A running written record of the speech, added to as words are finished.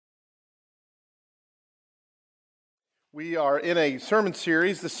We are in a sermon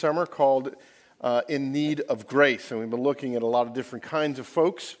series this summer called In Need of Grace, and we've been looking at a lot of different kinds of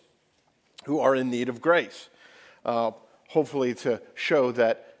folks who are in need of grace, hopefully to show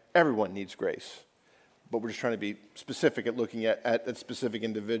that everyone needs grace, but we're just trying to be specific at looking at specific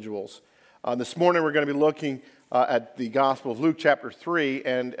individuals. This morning we're going to be looking at the Gospel of Luke chapter 3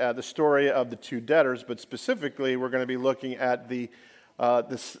 and the story of the two debtors, but specifically we're going to be looking at the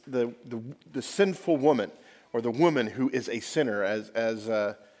sinful woman, or the woman who is a sinner, as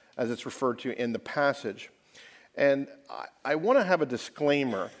it's referred to in the passage. And I want to have a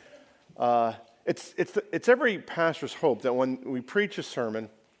disclaimer. It's every pastor's hope that when we preach a sermon,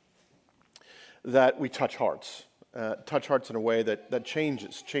 that we touch hearts in a way that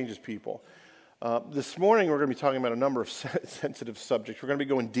changes people. This morning we're going to be talking about a number of sensitive subjects. We're going to be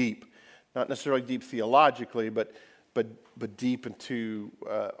going deep, not necessarily deep theologically, but deep into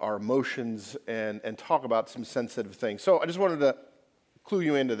our emotions and talk about some sensitive things. So I just wanted to clue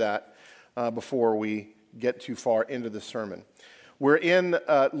you into that before we get too far into the sermon. We're in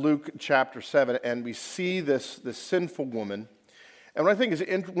Luke chapter 7, and we see this sinful woman. And what I think is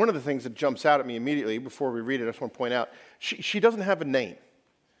one of the things that jumps out at me immediately before we read it, I just want to point out, she doesn't have a name.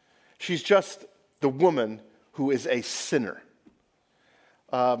 She's just the woman who is a sinner.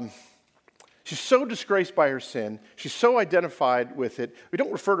 She's so disgraced by her sin. She's so identified with it. We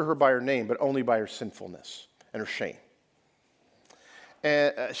don't refer to her by her name, but only by her sinfulness and her shame.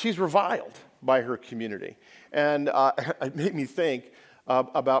 And she's reviled by her community. And it made me think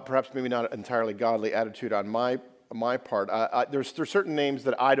about perhaps maybe not an entirely godly attitude on my part. There's certain names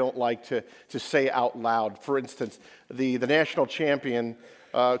that I don't like to say out loud. For instance, the national champion,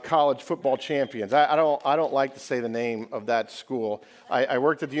 college football champions. I don't like to say the name of that school. I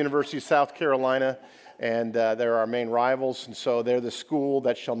worked at the University of South Carolina, and they're our main rivals, and so they're the school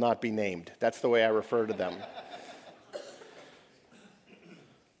that shall not be named. That's the way I refer to them.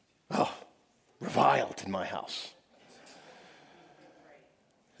 Oh, reviled in my house.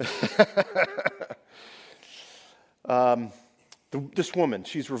 This woman,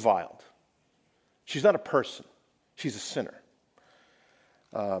 she's reviled. She's not a person. She's a sinner.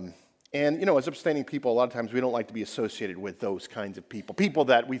 And, as abstaining people, a lot of times we don't like to be associated with those kinds of people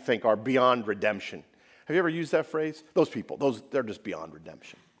that we think are beyond redemption. Have you ever used that phrase? Those people, they're just beyond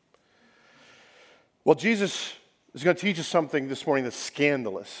redemption. Well, Jesus is going to teach us something this morning that's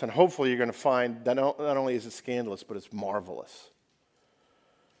scandalous, and hopefully you're going to find that not only is it scandalous, but it's marvelous.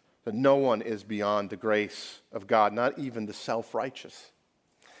 That no one is beyond the grace of God, not even the self-righteous.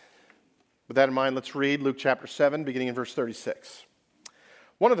 With that in mind, let's read Luke chapter 7, beginning in verse 36.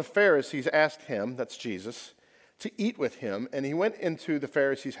 One of the Pharisees asked him, that's Jesus, to eat with him, and he went into the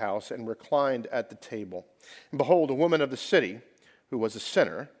Pharisee's house and reclined at the table. And behold, a woman of the city, who was a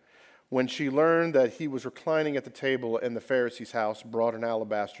sinner, when she learned that he was reclining at the table in the Pharisee's house, brought an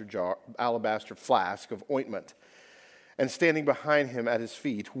alabaster flask of ointment. And standing behind him at his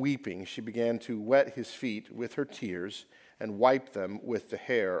feet, weeping, she began to wet his feet with her tears and wiped them with the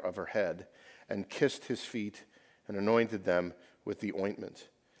hair of her head, and kissed his feet and anointed them with the ointment.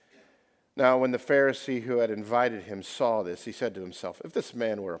 Now, when the Pharisee who had invited him saw this, he said to himself, if this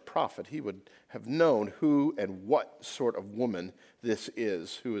man were a prophet, he would have known who and what sort of woman this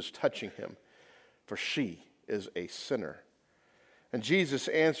is who is touching him, for she is a sinner. And Jesus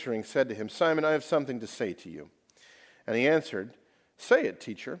answering said to him, Simon, I have something to say to you. And he answered, say it,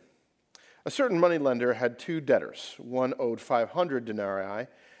 teacher. A certain moneylender had two debtors. One owed 500 denarii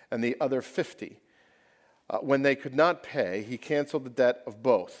and the other 50. When they could not pay, he canceled the debt of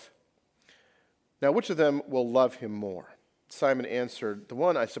both. Now, which of them will love him more? Simon answered, the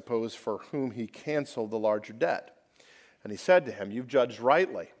one, I suppose, for whom he canceled the larger debt. And he said to him, you've judged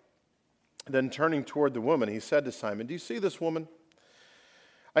rightly. Then turning toward the woman, he said to Simon, do you see this woman?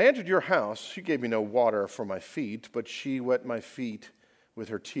 I entered your house. She gave me no water for my feet, but she wet my feet with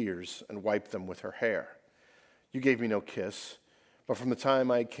her tears and wiped them with her hair. You gave me no kiss, but from the time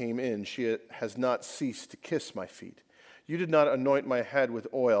I came in, she has not ceased to kiss my feet. You did not anoint my head with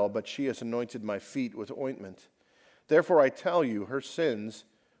oil, but she has anointed my feet with ointment. Therefore I tell you, her sins,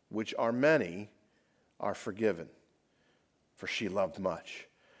 which are many, are forgiven, for she loved much.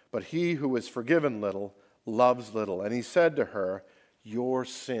 But he who is forgiven little loves little. And he said to her, your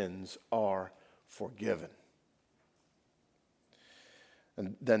sins are forgiven.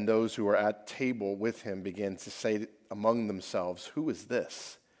 And then those who were at table with him began to say among themselves, who is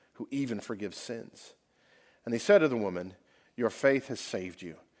this who even forgives sins? And he said to the woman, your faith has saved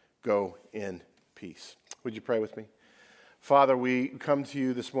you. Go in peace. Would you pray with me? Father, we come to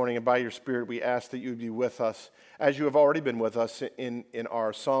you this morning, and by your Spirit, we ask that you would be with us, as you have already been with us in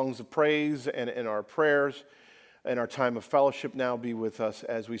our songs of praise and in our prayers. in our time of fellowship now. Be with us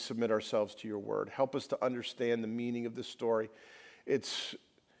as we submit ourselves to your word. Help us to understand the meaning of this story, its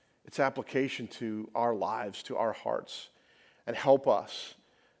application to our lives, to our hearts, and help us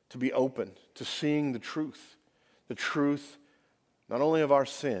to be open to seeing the truth not only of our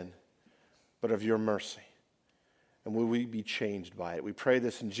sin, but of your mercy. And will we be changed by it? We pray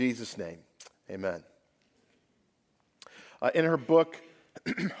this in Jesus' name. Amen. In her book,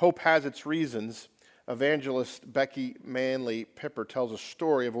 Hope Has Its Reasons, evangelist Becky Manley Pippert tells a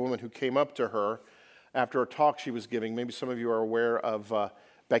story of a woman who came up to her after a talk she was giving. Maybe some of you are aware of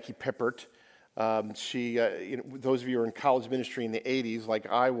Becky Pippert. Those of you who are in college ministry in the 80s, like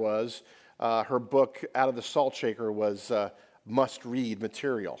I was, her book, Out of the Salt Shaker, was must-read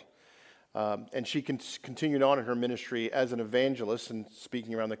material. And she continued on in her ministry as an evangelist and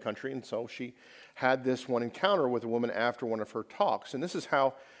speaking around the country. And so she had this one encounter with a woman after one of her talks. And this is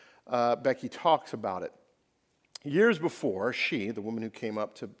how Becky talks about it. Years before, she, the woman who came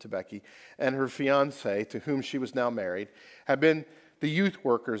up to Becky, and her fiancé, to whom she was now married, had been the youth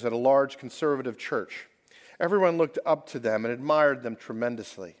workers at a large conservative church. Everyone looked up to them and admired them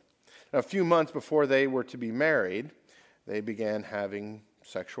tremendously. Now, a few months before they were to be married, they began having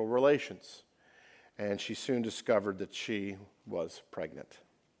sexual relations, and she soon discovered that she was pregnant.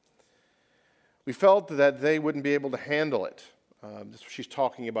 We felt that they wouldn't be able to handle it. She's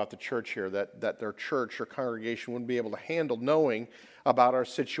talking about the church here, that their church or congregation wouldn't be able to handle knowing about our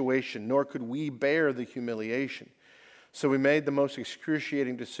situation, nor could we bear the humiliation. So we made the most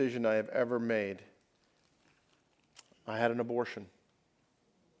excruciating decision I have ever made. I had an abortion.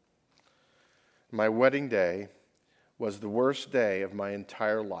 My wedding day was the worst day of my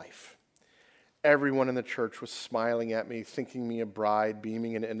entire life. Everyone in the church was smiling at me, thinking me a bride,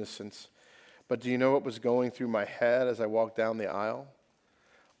 beaming in innocence. But do you know what was going through my head as I walked down the aisle?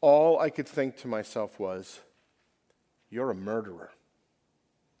 All I could think to myself was, you're a murderer.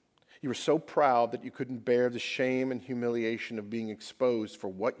 You were so proud that you couldn't bear the shame and humiliation of being exposed for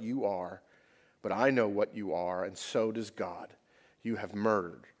what you are, but I know what you are, and so does God. You have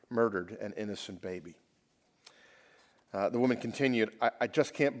murdered an innocent baby. The woman continued, I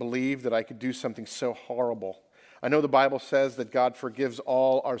just can't believe that I could do something so horrible. I know the Bible says that God forgives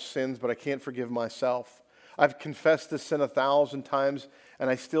all our sins, but I can't forgive myself. I've confessed this sin 1,000 times,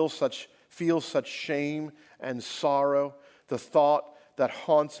 and I still feel such shame and sorrow. The thought that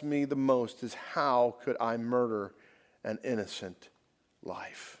haunts me the most is, how could I murder an innocent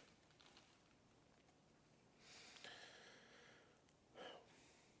life?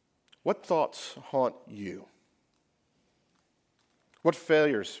 What thoughts haunt you? What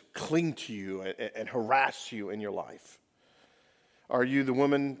failures cling to you and harass you in your life? Are you the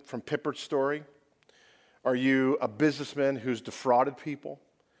woman from Pippert's story? Are you a businessman who's defrauded people?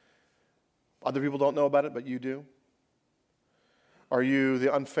 Other people don't know about it, but you do. Are you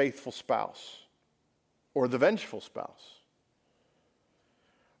the unfaithful spouse or the vengeful spouse?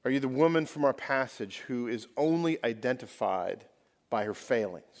 Are you the woman from our passage who is only identified by her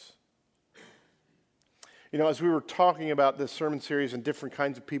failings? You know, as we were talking about this sermon series and different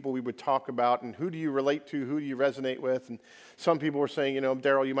kinds of people we would talk about, and who do you relate to, who do you resonate with, and some people were saying, you know,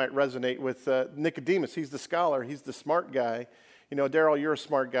 Daryl, you might resonate with Nicodemus. He's the scholar. He's the smart guy. You know, Daryl, you're a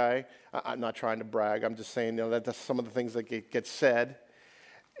smart guy. I'm not trying to brag. I'm just saying, you know, that's some of the things that get said.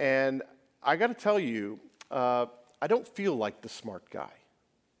 And I got to tell you, I don't feel like the smart guy.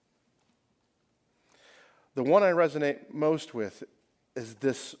 The one I resonate most with is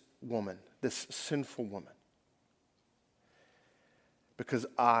this woman, this sinful woman. Because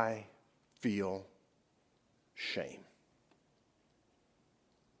I feel shame.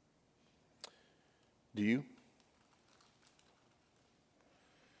 Do you?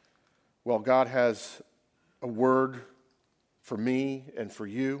 Well, God has a word for me and for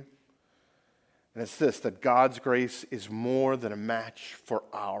you. And it's this, that God's grace is more than a match for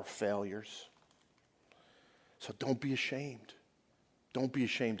our failures. So don't be ashamed. Don't be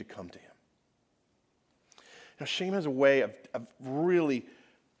ashamed to come to Him. Now, shame has a way of really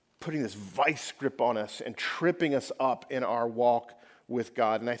putting this vice grip on us and tripping us up in our walk with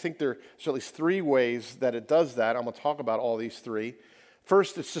God. And I think there's at least 3 ways that it does that. I'm going to talk about all these 3.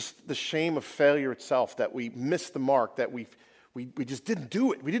 First, it's just the shame of failure itself, that we missed the mark, that we just didn't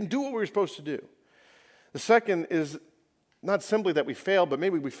do it. We didn't do what we were supposed to do. The second is not simply that we failed, but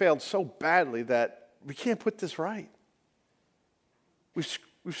maybe we failed so badly that we can't put this right.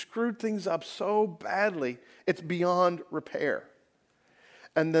 We've screwed things up so badly, it's beyond repair.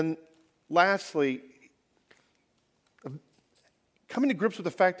 And then lastly, coming to grips with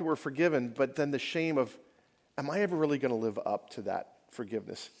the fact that we're forgiven, but then the shame of, am I ever really going to live up to that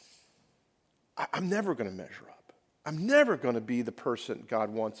forgiveness? I'm never going to measure up. I'm never going to be the person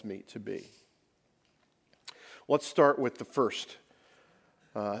God wants me to be. Let's start with the first.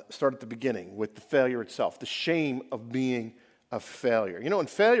 Start at the beginning with the failure itself, the shame of being a failure. And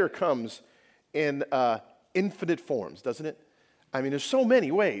failure comes in infinite forms, doesn't it? I mean, there's so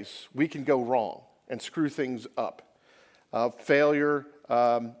many ways we can go wrong and screw things up. Failure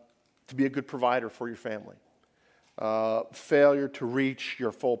to be a good provider for your family. Failure to reach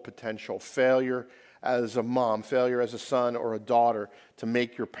your full potential. Failure as a mom. Failure as a son or a daughter to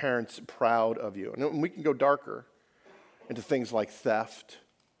make your parents proud of you. And we can go darker into things like theft,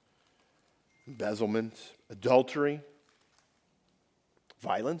 embezzlement, adultery,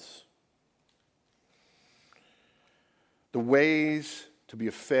 violence. The ways to be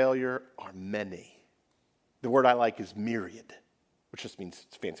a failure are many. The word I like is myriad, which just means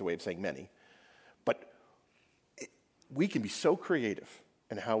it's a fancy way of saying many. But we can be so creative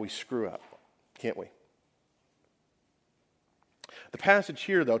in how we screw up, can't we? The passage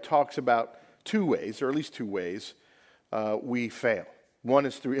here, though, talks about two ways, or at least two ways, we fail. One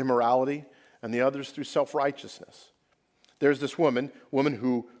is through immorality, and the other is through self-righteousness. There's this woman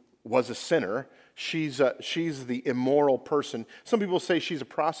who was a sinner. She's the immoral person. Some people say she's a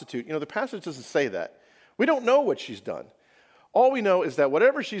prostitute. The passage doesn't say that. We don't know what she's done. All we know is that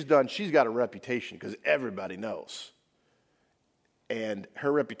whatever she's done, she's got a reputation because everybody knows. And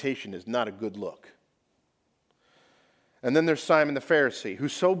her reputation is not a good look. And then there's Simon the Pharisee,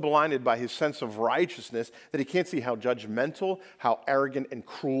 who's so blinded by his sense of righteousness that he can't see how judgmental, how arrogant, and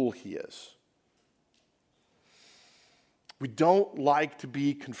cruel he is. We don't like to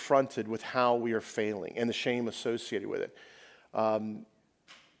be confronted with how we are failing and the shame associated with it.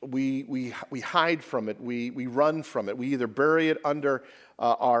 We hide from it. We run from it. We either bury it under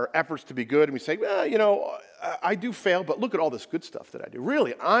our efforts to be good, and we say, well, I do fail, but look at all this good stuff that I do.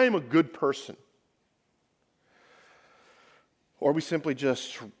 Really, I'm a good person. Or we simply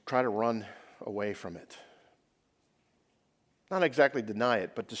just try to run away from it. Not exactly deny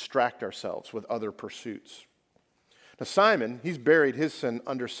it, but distract ourselves with other pursuits. Now, Simon, he's buried his sin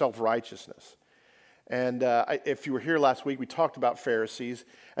under self-righteousness. And if you were here last week, we talked about Pharisees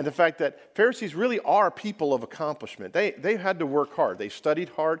and the fact that Pharisees really are people of accomplishment. They've had to work hard. They've studied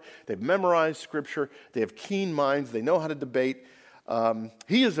hard. They've memorized Scripture. They have keen minds. They know how to debate.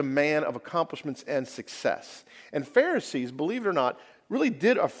 He is a man of accomplishments and success. And Pharisees, believe it or not, really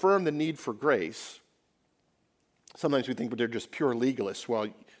did affirm the need for grace. Sometimes we think but they're just pure legalists. Well,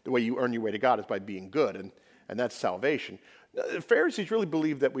 the way you earn your way to God is by being good, and that's salvation. The Pharisees really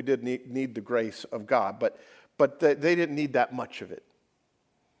believed that we did need the grace of God, but they didn't need that much of it.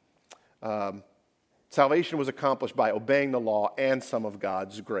 Salvation was accomplished by obeying the law and some of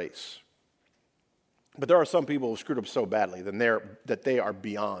God's grace. But there are some people who screwed up so badly that they are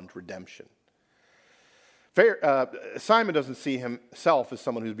beyond redemption. Simon doesn't see himself as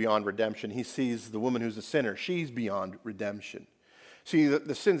someone who's beyond redemption. He sees the woman who's a sinner. She's beyond redemption. See,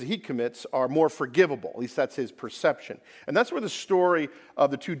 the sins he commits are more forgivable. At least that's his perception. And that's where the story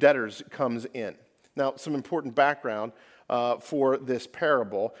of the two debtors comes in. Now, some important background for this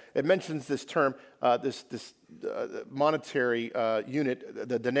parable. It mentions this term, this monetary unit,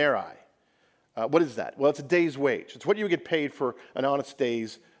 the denarii. What is that? Well, it's a day's wage. It's what you would get paid for an honest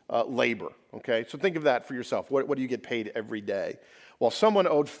day's labor. Okay, so think of that for yourself. What do you get paid every day? Well, someone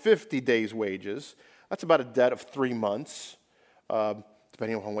owed 50 days' wages. That's about a debt of 3 months.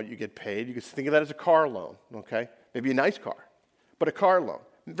 Depending on what you get paid. You can think of that as a car loan, okay? Maybe a nice car, but a car loan,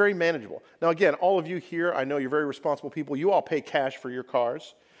 very manageable. Now again, all of you here, I know you're very responsible people. You all pay cash for your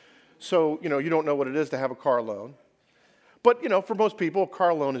cars. So, you don't know what it is to have a car loan. But, for most people, a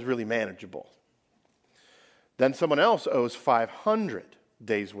car loan is really manageable. Then someone else owes 500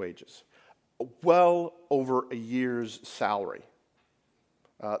 days' wages, well over a year's salary.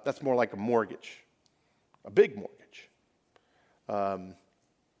 That's more like a mortgage, a big mortgage.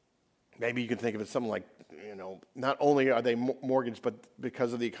 Maybe you can think of it something like, not only are they mortgaged, but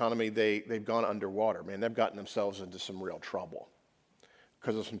because of the economy, they've gone underwater. Man, they've gotten themselves into some real trouble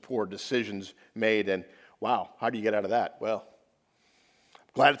because of some poor decisions made. And wow, how do you get out of that? Well,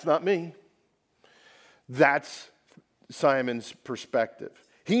 glad it's not me. That's Simon's perspective.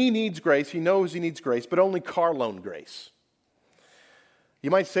 He needs grace. He knows he needs grace, but only car loan grace. You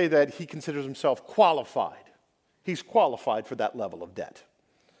might say that he considers himself qualified. He's qualified for that level of debt,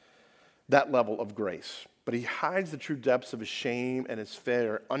 that level of grace. But he hides the true depths of his shame and his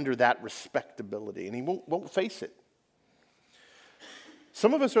failure under that respectability, and he won't face it.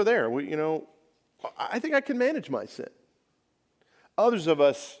 Some of us are there. I think I can manage my sin. Others of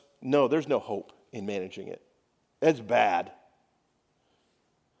us, no, there's no hope in managing it. It's bad.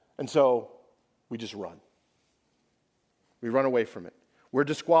 And so we just run. We run away from it. We're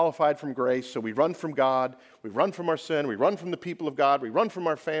disqualified from grace, so we run from God, we run from our sin, we run from the people of God, we run from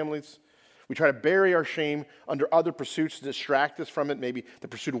our families. We try to bury our shame under other pursuits to distract us from it, maybe the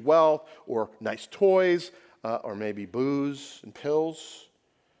pursuit of wealth or nice toys, or maybe booze and pills,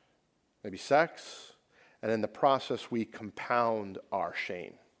 maybe sex. And in the process, we compound our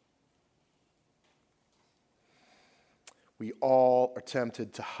shame. We all are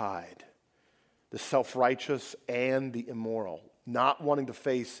tempted to hide the self-righteous and the immoral, not wanting to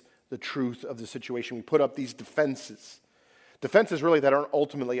face the truth of the situation. We put up these defenses. Defenses really that aren't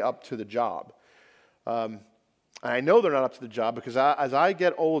ultimately up to the job. And I know they're not up to the job because as I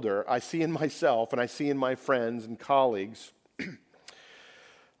get older, I see in myself and I see in my friends and colleagues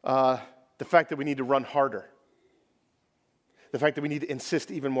the fact that we need to run harder. The fact that we need to insist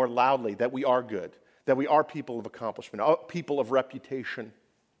even more loudly that we are good, that we are people of accomplishment, people of reputation.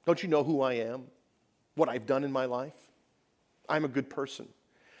 Don't you know who I am? What I've done in my life? I'm a good person.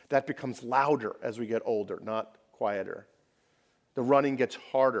 That becomes louder as we get older, not quieter. The running gets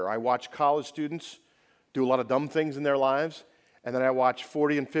harder. I watch college students do a lot of dumb things in their lives, and then I watch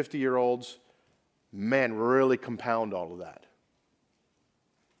 40 and 50-year-olds, man, really compound all of that.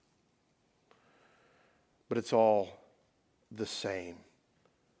 But it's all the same.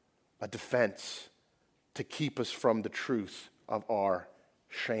 A defense to keep us from the truth of our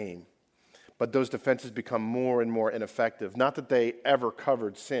shame. But those defenses become more and more ineffective. Not that they ever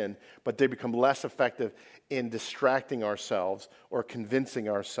covered sin, but they become less effective in distracting ourselves or convincing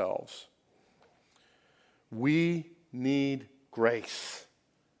ourselves. We need grace.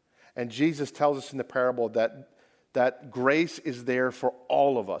 And Jesus tells us in the parable that grace is there for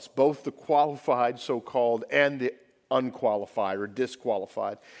all of us, both the qualified, so-called, and the unqualified or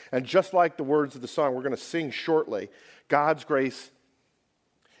disqualified. And just like the words of the song we're going to sing shortly, God's grace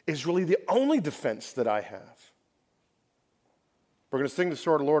is really the only defense that I have. We're going to sing the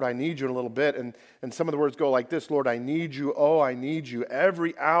sort of Lord, I need you in a little bit. And some of the words go like this: Lord, I need you. Oh, I need you.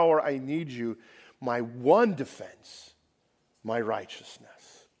 Every hour I need you. My one defense, my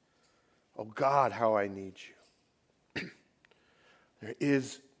righteousness. Oh God, how I need you. There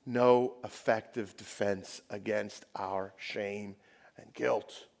is no effective defense against our shame and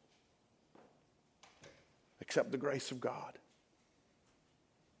guilt except the grace of God.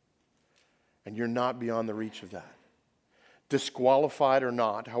 And you're not beyond the reach of that. Disqualified or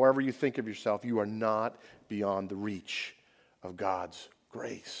not, however you think of yourself, you are not beyond the reach of God's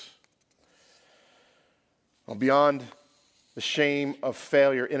grace. Well, beyond the shame of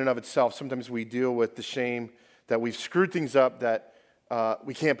failure in and of itself, sometimes we deal with the shame that we've screwed things up, that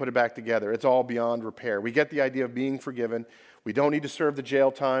we can't put it back together. It's all beyond repair. We get the idea of being forgiven. We don't need to serve the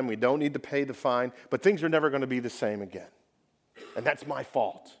jail time. We don't need to pay the fine. But things are never going to be the same again. And that's my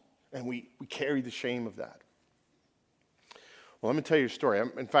fault. And we carry the shame of that. Well, let me tell you a story.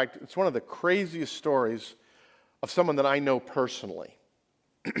 In fact, it's one of the craziest stories of someone that I know personally.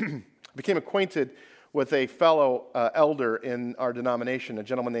 I became acquainted with a fellow elder in our denomination, a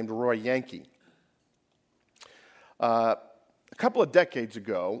gentleman named Roy Yankee. A couple of decades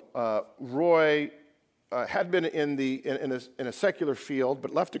ago, Roy had been in a secular field,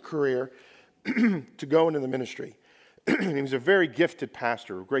 but left a career to go into the ministry. He was a very gifted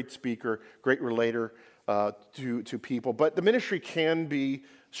pastor, a great speaker, great relator to people. But the ministry can be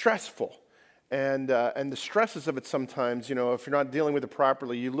stressful. And the stresses of it sometimes, if you're not dealing with it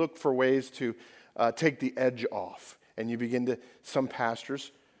properly, you look for ways to take the edge off. And you begin to, some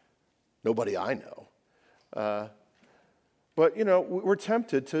pastors, nobody I know, but, we're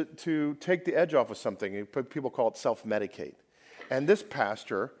tempted to take the edge off of something. People call it self-medicate. And this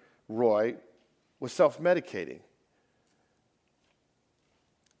pastor, Roy, was self-medicating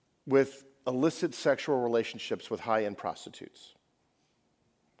with illicit sexual relationships with high-end prostitutes.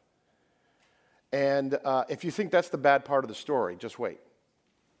 And if you think that's the bad part of the story, just wait.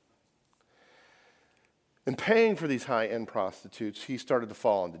 In paying for these high-end prostitutes, he started to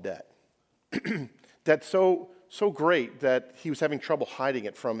fall into debt. That's so great that he was having trouble hiding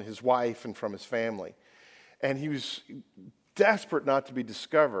it from his wife and from his family. And he was desperate not to be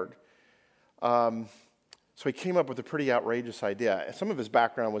discovered. So he came up with a pretty outrageous idea. Some of his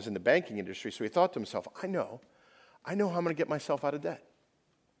background was in the banking industry, so he thought to himself, I know how I'm going to get myself out of debt.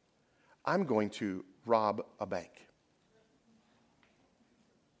 I'm going to rob a bank.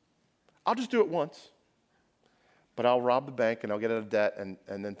 I'll just do it once, but I'll rob the bank and I'll get out of debt and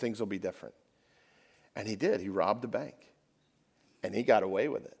then things will be different. And he did. He robbed the bank. And he got away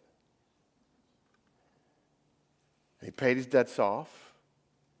with it. And he paid his debts off.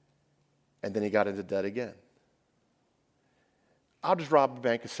 And then he got into debt again. I'll just rob the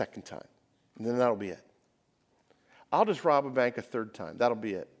bank a second time. And then that'll be it. I'll just rob a bank a third time. That'll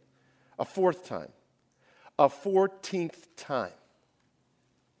be it. A fourth time. A 14th time.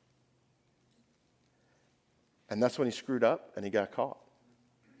 And that's when he screwed up and he got caught.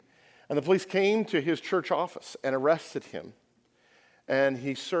 And the police came to his church office and arrested him. And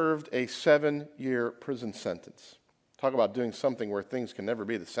he served a 7-year prison sentence. Talk about doing something where things can never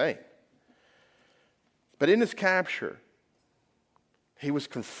be the same. But in his capture, he was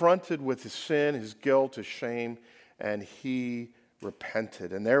confronted with his sin, his guilt, his shame, and he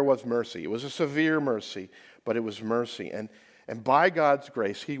repented. And there was mercy. It was a severe mercy, but it was mercy. And by God's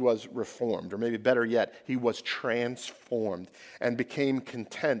grace, he was reformed, or maybe better yet, he was transformed and became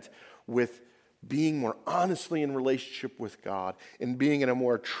content with being more honestly in relationship with God and being in a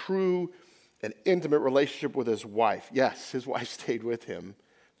more true and intimate relationship with his wife. Yes, his wife stayed with him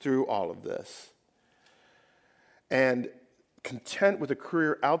through all of this. And content with a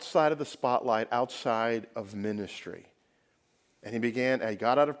career outside of the spotlight, outside of ministry. And he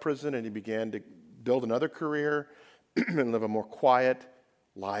got out of prison and he began to build another career and live a more quiet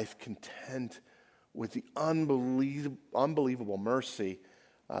life, content with the unbelievable mercy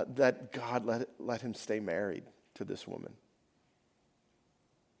that God let him stay married to this woman.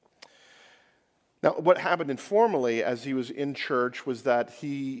 Now, what happened informally as he was in church was that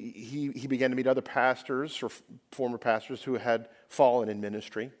he began to meet other pastors or former pastors who had fallen in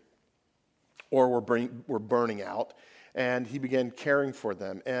ministry or were burning out, and he began caring for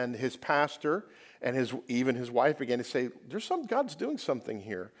them. And his pastor and even his wife began to say, God's doing something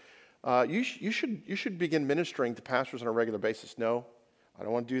here. You should begin ministering to pastors on a regular basis. No, I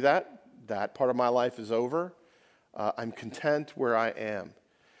don't want to do that. That part of my life is over. I'm content where I am.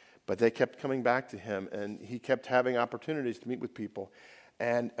 But they kept coming back to him, and he kept having opportunities to meet with people.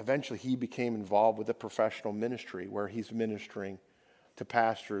 And eventually he became involved with a professional ministry where he's ministering to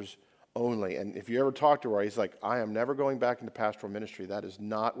pastors only. And if you ever talk to Roy, he's like, I am never going back into pastoral ministry. That is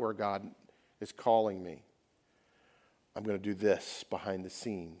not where God is calling me. I'm going to do this behind the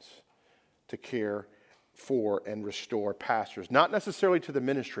scenes to care for and restore pastors, not necessarily to the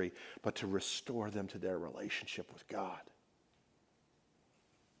ministry, but to restore them to their relationship with God.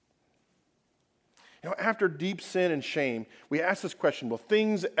 After deep sin and shame, we ask this question, will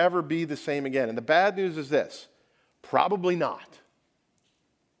things ever be the same again? And the bad news is this, probably not.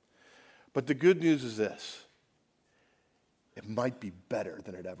 But the good news is this, it might be better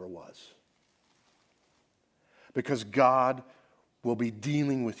than it ever was. Because God will be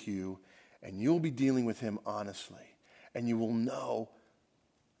dealing with you, and you'll be dealing with him honestly. And you will know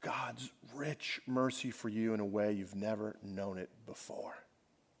God's rich mercy for you in a way you've never known it before.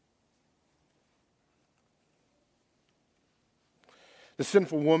 The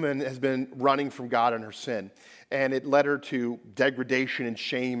sinful woman has been running from God in her sin, and it led her to degradation and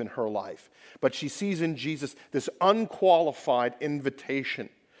shame in her life. But she sees in Jesus this unqualified invitation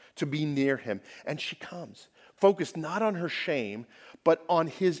to be near him, and she comes, focused not on her shame, but on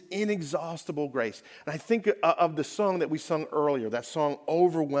his inexhaustible grace. And I think of the song that we sung earlier, that song,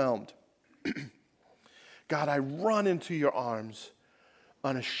 Overwhelmed. God, I run into your arms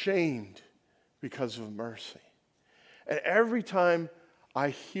unashamed because of mercy. And every time I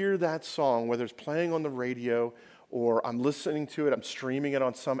hear that song, whether it's playing on the radio or I'm listening to it, I'm streaming it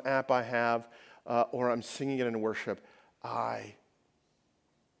on some app I have, or I'm singing it in worship, I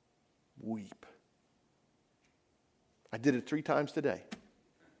weep. I did it 3 times today.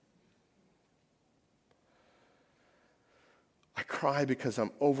 I cry because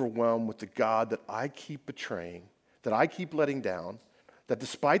I'm overwhelmed with the God that I keep betraying, that I keep letting down, that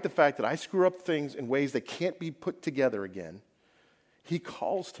despite the fact that I screw up things in ways that can't be put together again, he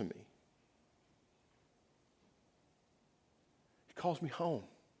calls to me. He calls me home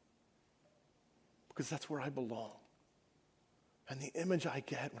because that's where I belong. And the image I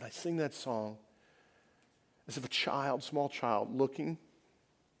get when I sing that song is of a child, small child, looking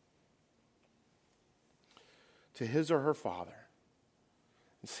to his or her father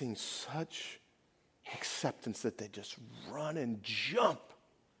and seeing such acceptance that they just run and jump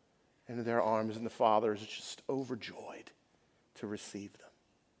into their arms, and the father is just overjoyed to receive them.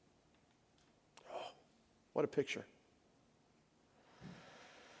 Oh, what a picture.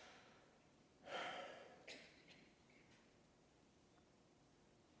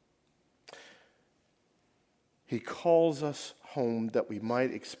 He calls us home that we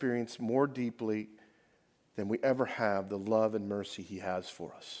might experience more deeply than we ever have the love and mercy he has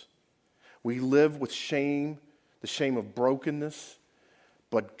for us. We live with shame, the shame of brokenness,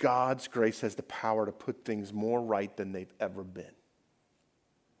 but God's grace has the power to put things more right than they've ever been.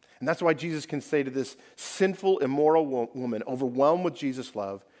 And that's why Jesus can say to this sinful, immoral woman, overwhelmed with Jesus'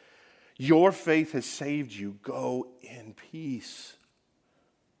 love, Your faith has saved you. Go in peace.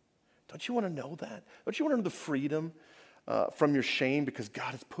 Don't you want to know that? Don't you want to know the freedom from your shame because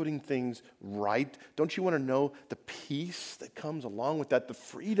God is putting things right? Don't you want to know the peace that comes along with that? The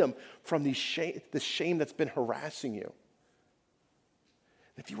freedom from the shame that's been harassing you.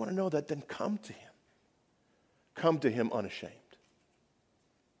 If you want to know that, then come to Him. Come to Him unashamed.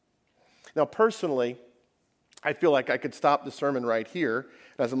 Now, personally, I feel like I could stop the sermon right here.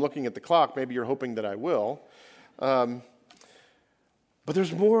 As I'm looking at the clock, maybe you're hoping that I will. But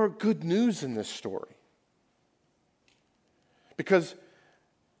there's more good news in this story. Because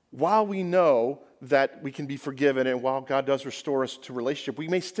while we know that we can be forgiven and while God does restore us to relationship, we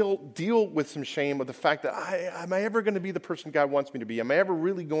may still deal with some shame of the fact that, am I ever going to be the person God wants me to be? Am I ever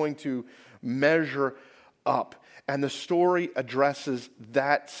really going to measure up? And the story addresses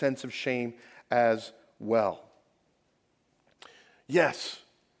that sense of shame as well. Yes,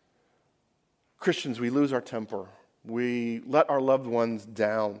 Christians, we lose our temper. We let our loved ones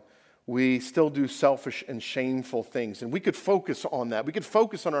down. We still do selfish and shameful things. And we could focus on that. We could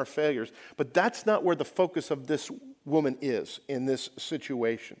focus on our failures. But that's not where the focus of this woman is in this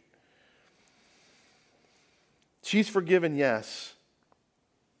situation. She's forgiven, yes.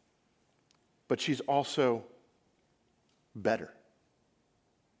 But she's also better.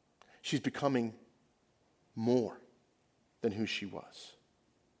 She's becoming more than who she was.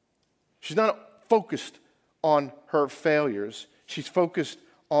 She's not focused on her failures. She's focused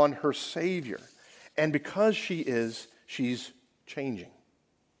on her Savior. And because she is, she's changing.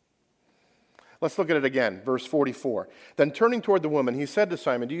 Let's look at it again, verse 44. Then turning toward the woman, he said to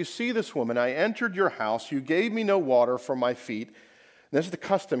Simon, do you see this woman? I entered your house. You gave me no water for my feet. And this is the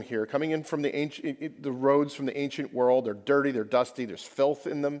custom here, coming in from the roads from the ancient world. They're dirty, they're dusty, there's filth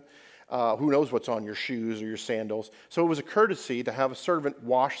in them. Who knows what's on your shoes or your sandals. So it was a courtesy to have a servant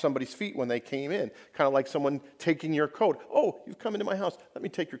wash somebody's feet when they came in. Kind of like someone taking your coat. Oh, you've come into my house. Let me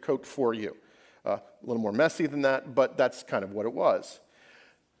take your coat for you. A little more messy than that, but that's kind of what it was.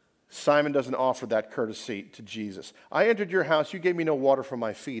 Simon doesn't offer that courtesy to Jesus. I entered your house. You gave me no water for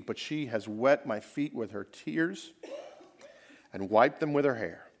my feet, but she has wet my feet with her tears and wiped them with her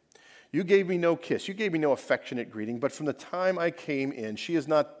hair. You gave me no kiss. You gave me no affectionate greeting, but from the time I came in, she has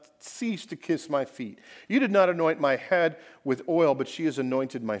not ceased to kiss my feet. You did not anoint my head with oil, but she has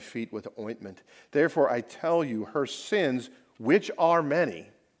anointed my feet with ointment. Therefore, I tell you, her sins, which are many,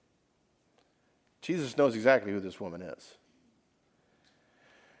 Jesus knows exactly who this woman is.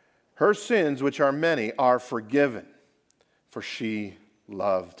 Her sins, which are many, are forgiven, for she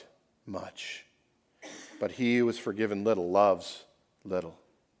loved much. But he who was forgiven little loves little.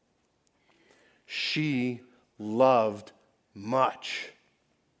 She loved much.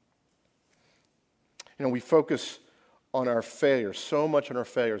 You know, we focus on our failures, so much on our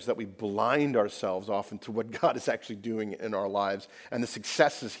failures that we blind ourselves often to what God is actually doing in our lives and the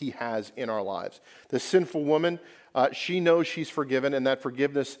successes He has in our lives. The sinful woman, she knows she's forgiven, and that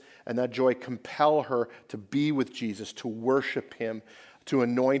forgiveness and that joy compel her to be with Jesus, to worship Him, to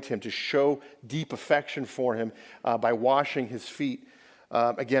anoint Him, to show deep affection for Him by washing His feet.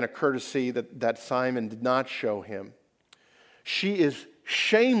 Again, a courtesy that Simon did not show him. She is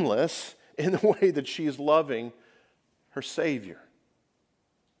shameless in the way that she is loving her Savior.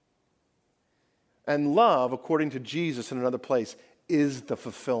 And love, according to Jesus in another place, is the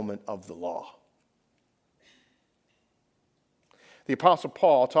fulfillment of the law. The Apostle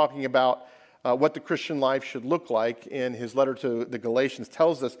Paul, talking about what the Christian life should look like in his letter to the Galatians,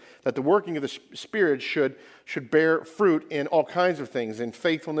 tells us that the working of the Spirit should bear fruit in all kinds of things, in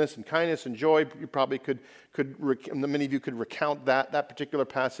faithfulness and kindness and joy. You probably many of you could recount that particular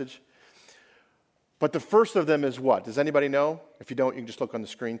passage. But the first of them is what? Does anybody know? If you don't, you can just look on the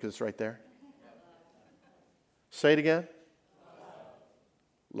screen because it's right there. Say it again.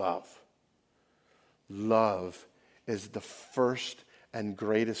 Love. Love is the first and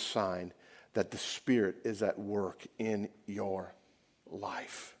greatest sign that the Spirit is at work in your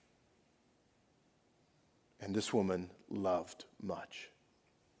life. And this woman loved much.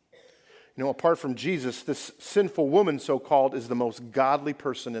 You know, apart from Jesus, this sinful woman, so-called, is the most godly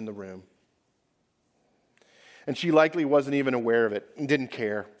person in the room. And she likely wasn't even aware of it and didn't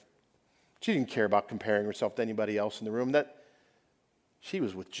care. She didn't care about comparing herself to anybody else in the room. That she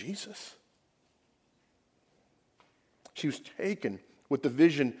was with Jesus. She was taken with the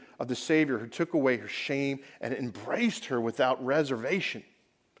vision of the Savior who took away her shame and embraced her without reservation.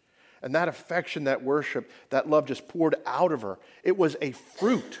 And that affection, that worship, that love just poured out of her. It was a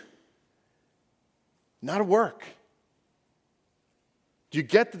fruit, not a work. Do you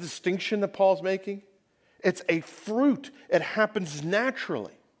get the distinction that Paul's making? It's a fruit. It happens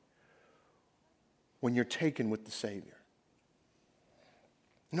naturally when you're taken with the Savior.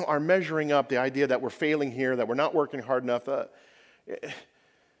 Our measuring up, the idea that we're failing here, that we're not working hard enough,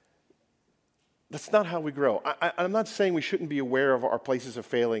 that's not how we grow. I'm not saying we shouldn't be aware of our places of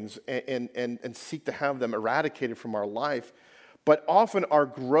failings and seek to have them eradicated from our life, but often our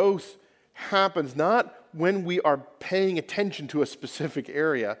growth happens not when we are paying attention to a specific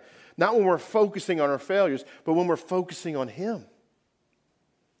area, not when we're focusing on our failures, but when we're focusing on Him.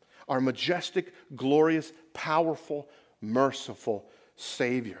 Our majestic, glorious, powerful, merciful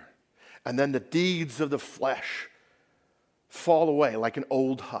Savior. And then the deeds of the flesh fall away like an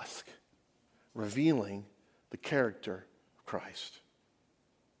old husk, revealing the character of Christ.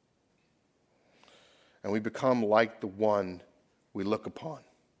 And we become like the one we look upon.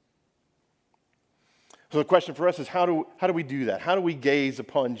 So the question for us is, how do we do that? How do we gaze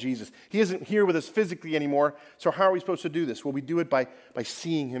upon Jesus? He isn't here with us physically anymore, so how are we supposed to do this? Well, we do it by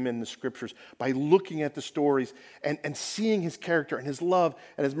seeing Him in the Scriptures, by looking at the stories and seeing His character and His love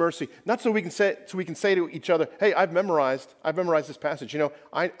and His mercy. Not so we can say to each other, hey, I've memorized this passage.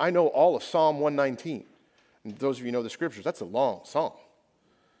 I know all of Psalm 119. And those of you who know the Scriptures, that's a long psalm.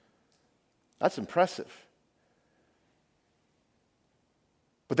 That's impressive.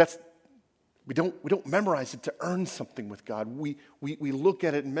 But we don't memorize it to earn something with God. We look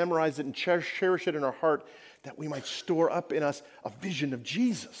at it and memorize it and cherish it in our heart that we might store up in us a vision of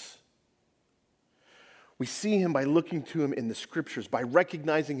Jesus. We see Him by looking to Him in the Scriptures, by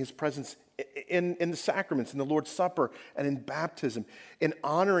recognizing His presence in the sacraments, in the Lord's Supper, and in baptism, in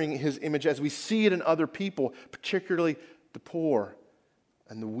honoring His image as we see it in other people, particularly the poor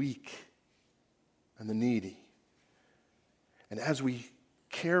and the weak and the needy. And as we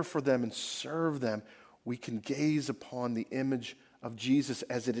care for them and serve them, we can gaze upon the image of Jesus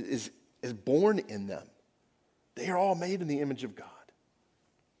as it is born in them. They are all made in the image of God.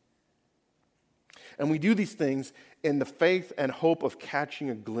 And we do these things in the faith and hope of catching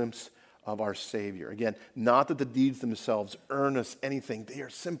a glimpse of our Savior. Again, not that the deeds themselves earn us anything. They are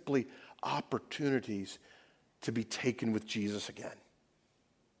simply opportunities to be taken with Jesus again.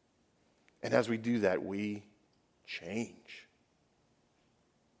 And as we do that, we change.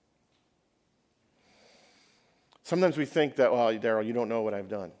 Sometimes we think that, well, Daryl, you don't know what I've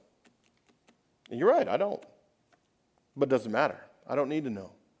done. And you're right, I don't. But it doesn't matter. I don't need to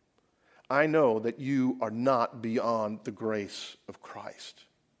know. I know that you are not beyond the grace of Christ.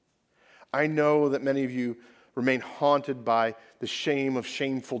 I know that many of you remain haunted by the shame of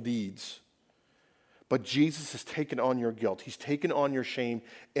shameful deeds. But Jesus has taken on your guilt. He's taken on your shame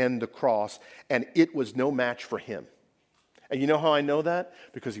in the cross, and it was no match for Him. And you know how I know that?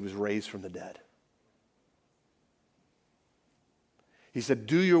 Because He was raised from the dead. He said,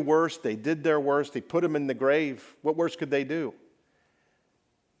 do your worst. They did their worst. They put Him in the grave. What worse could they do?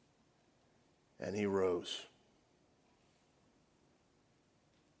 And He rose.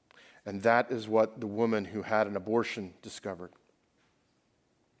 And that is what the woman who had an abortion discovered.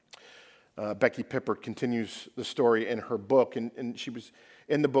 Becky Pippert continues the story in her book, and she was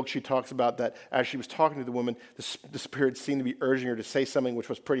in the book. She talks about that as she was talking to the woman, the Spirit seemed to be urging her to say something which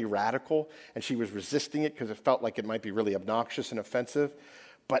was pretty radical, and she was resisting it because it felt like it might be really obnoxious and offensive.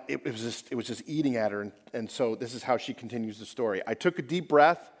 But it was just eating at her, and so this is how she continues the story. I took a deep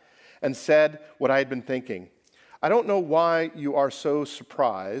breath and said what I had been thinking. I don't know why you are so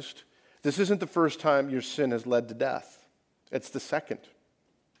surprised. This isn't the first time your sin has led to death. It's the second.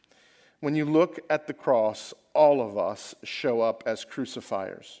 When you look at the cross, all of us show up as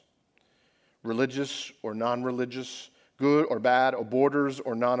crucifiers. Religious or non-religious, good or bad, aborters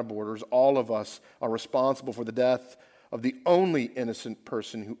or non-aborters, all of us are responsible for the death of the only innocent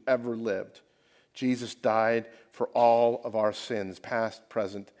person who ever lived. Jesus died for all of our sins, past,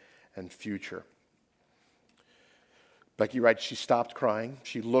 present, and future. Becky writes, she stopped crying.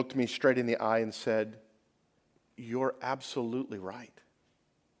 She looked me straight in the eye and said, you're absolutely right.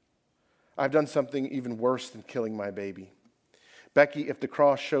 I've done something even worse than killing my baby. Becky, if the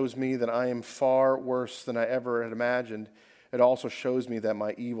cross shows me that I am far worse than I ever had imagined, it also shows me that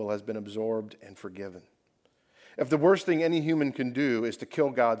my evil has been absorbed and forgiven. If the worst thing any human can do is to kill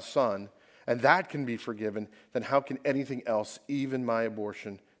God's Son, and that can be forgiven, then how can anything else, even my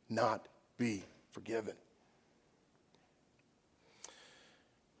abortion, not be forgiven?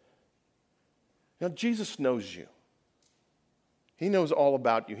 Now, Jesus knows you. He knows all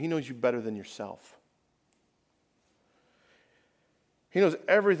about you. He knows you better than yourself. He knows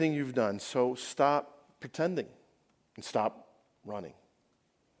everything you've done, so stop pretending and stop running.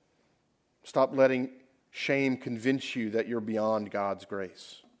 Stop letting shame convince you that you're beyond God's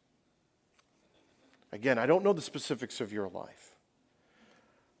grace. Again, I don't know the specifics of your life,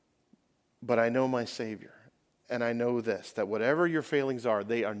 But I know my Savior, and I know this, that whatever your failings are,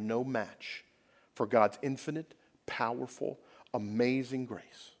 they are no match for God's infinite, powerful, amazing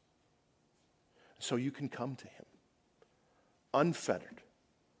grace. So you can come to him unfettered,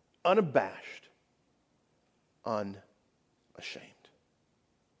 unabashed, unashamed.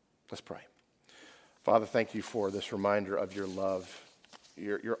 Let's pray. Father, thank you for this reminder of your love,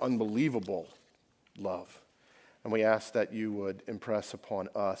 your unbelievable love. And we ask that you would impress upon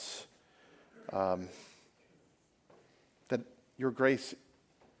us that your grace,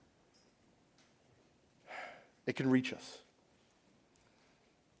 it can reach us.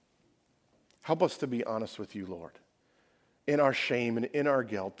 Help us to be honest with you, Lord, in our shame and in our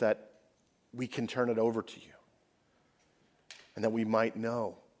guilt, that we can turn it over to you and that we might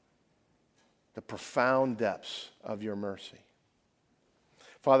know the profound depths of your mercy.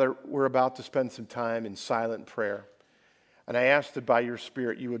 Father, we're about to spend some time in silent prayer, and I ask that by your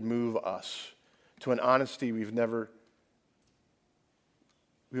Spirit you would move us to an honesty we've never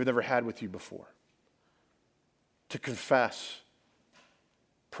had with you before, to confess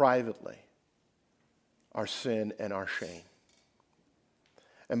privately our sin and our shame.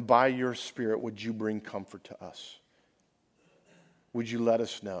 And by your Spirit, would you bring comfort to us? Would you let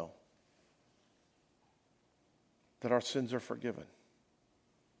us know that our sins are forgiven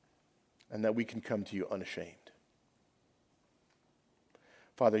and that we can come to you unashamed?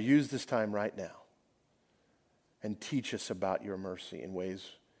 Father, use this time right now and teach us about your mercy in ways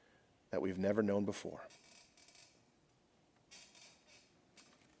that we've never known before.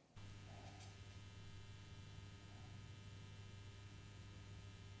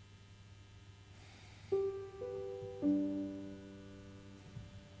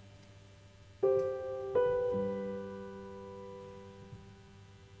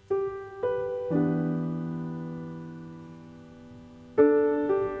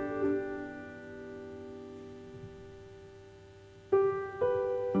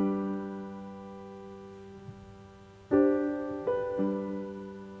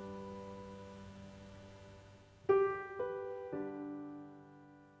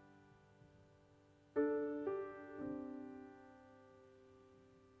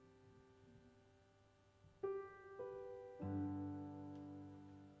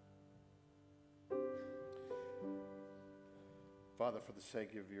 Father, for the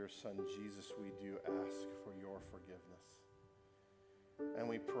sake of your Son, Jesus, we do ask for your forgiveness. And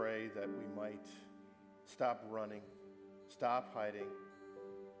we pray that we might stop running, stop hiding,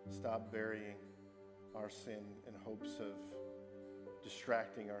 stop burying our sin in hopes of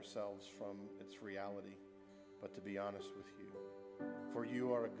distracting ourselves from its reality, but to be honest with you. For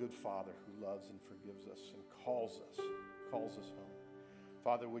you are a good Father who loves and forgives us and calls us home.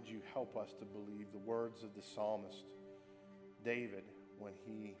 Father, would you help us to believe the words of the psalmist David when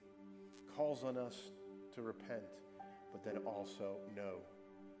he calls on us to repent, but then also know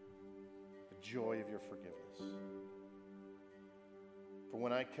the joy of your forgiveness. For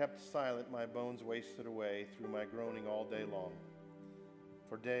when I kept silent, my bones wasted away through my groaning all day long.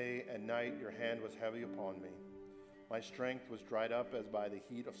 For day and night your hand was heavy upon me. My strength was dried up as by the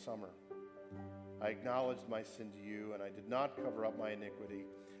heat of summer. I acknowledged my sin to you, and I did not cover up my iniquity.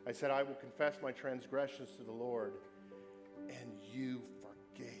 I said, I will confess my transgressions to the Lord, and you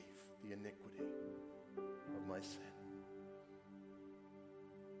forgave the iniquity of my sin.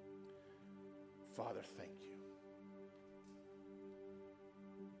 Father, thank you.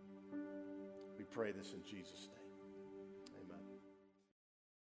 We pray this in Jesus' name.